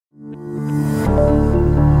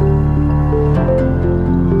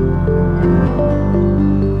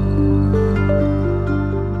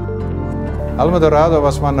Alamo Dorado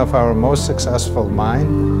was one of our most successful mines.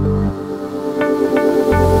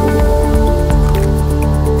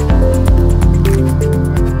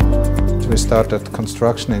 We started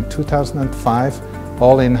construction in 2005,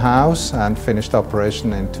 all in-house, and finished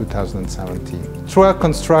operation in 2017. Throughout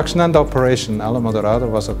construction and operation, Alamo Dorado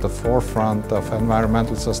was at the forefront of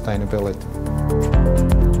environmental sustainability.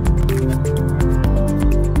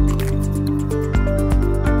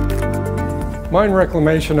 Mine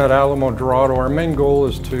reclamation at Alamo Dorado, our main goal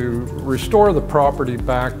is to restore the property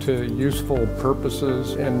back to useful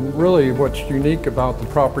purposes. And really what's unique about the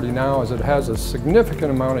property now is it has a significant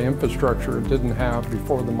amount of infrastructure it didn't have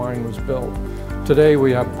before the mine was built. Today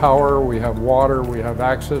we have power, we have water, we have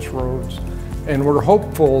access roads, and we're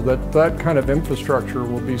hopeful that that kind of infrastructure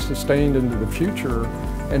will be sustained into the future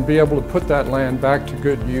and be able to put that land back to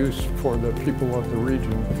good use for the people of the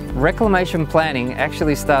region. Reclamation planning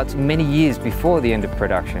actually starts many years before the end of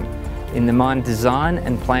production, in the mine design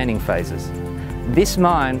and planning phases. This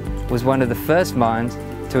mine was one of the first mines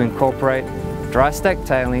to incorporate dry stack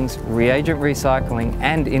tailings, reagent recycling,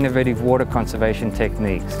 and innovative water conservation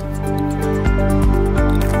techniques.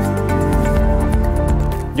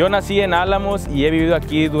 Yo nací en Álamos y he vivido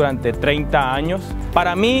aquí durante 30 años.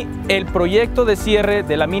 Para mí, el proyecto de cierre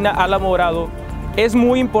de la mina Alamo Dorado es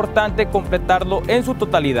muy importante completarlo en su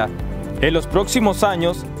totalidad. En los próximos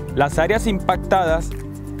años, las áreas impactadas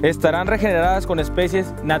estarán regeneradas con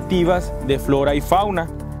especies nativas de flora y fauna.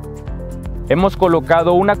 Hemos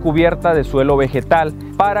colocado una cubierta de suelo vegetal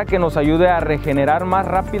para que nos ayude a regenerar más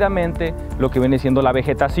rápidamente lo que viene siendo la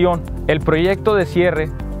vegetación. El proyecto de cierre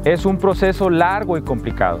es un proceso largo y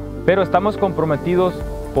complicado, pero estamos comprometidos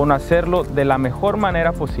con hacerlo de la mejor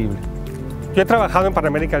manera posible. Yo he trabajado en Pan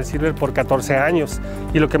American Silver por 14 años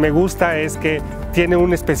y lo que me gusta es que tiene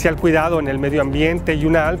un especial cuidado en el medio ambiente y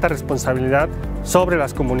una alta responsabilidad sobre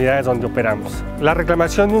las comunidades donde operamos. La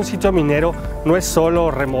reclamación de un sitio minero no es solo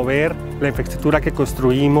remover la infraestructura que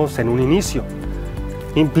construimos en un inicio.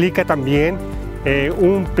 Implica también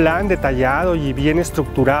un plan detallado y bien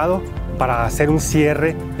estructurado para hacer un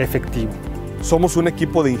cierre efectivo. Somos un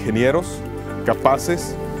equipo de ingenieros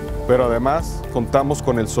capaces, pero además contamos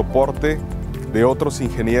con el soporte de otros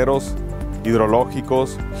ingenieros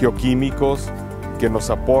hidrológicos, geoquímicos, que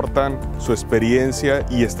nos aportan su experiencia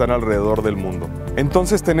y están alrededor del mundo.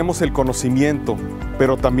 Entonces tenemos el conocimiento,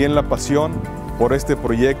 pero también la pasión por este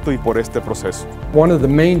proyecto y por este proceso. One of the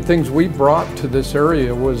main things we brought to this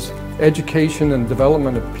area was education and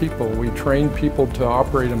development of people. We trained people to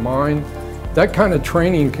operate a mine. That kind of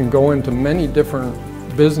training can go into many different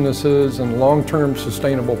businesses and long-term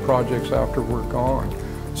sustainable projects after we're gone.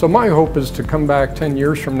 So my hope is to come back 10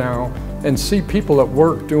 years from now and see people at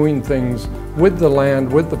work doing things with the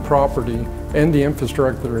land, with the property, and the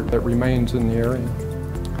infrastructure that remains in the area.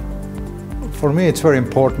 For me, it's very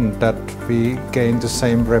important that we gain the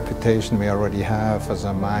same reputation we already have as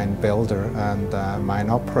a mine builder and mine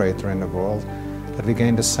operator in the world, that we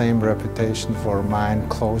gain the same reputation for mine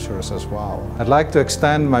closures as well. I'd like to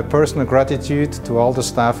extend my personal gratitude to all the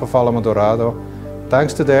staff of Alamo Dorado.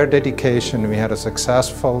 Thanks to their dedication, we had a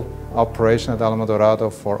successful operation at Alamo Dorado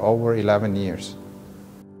for over 11 years.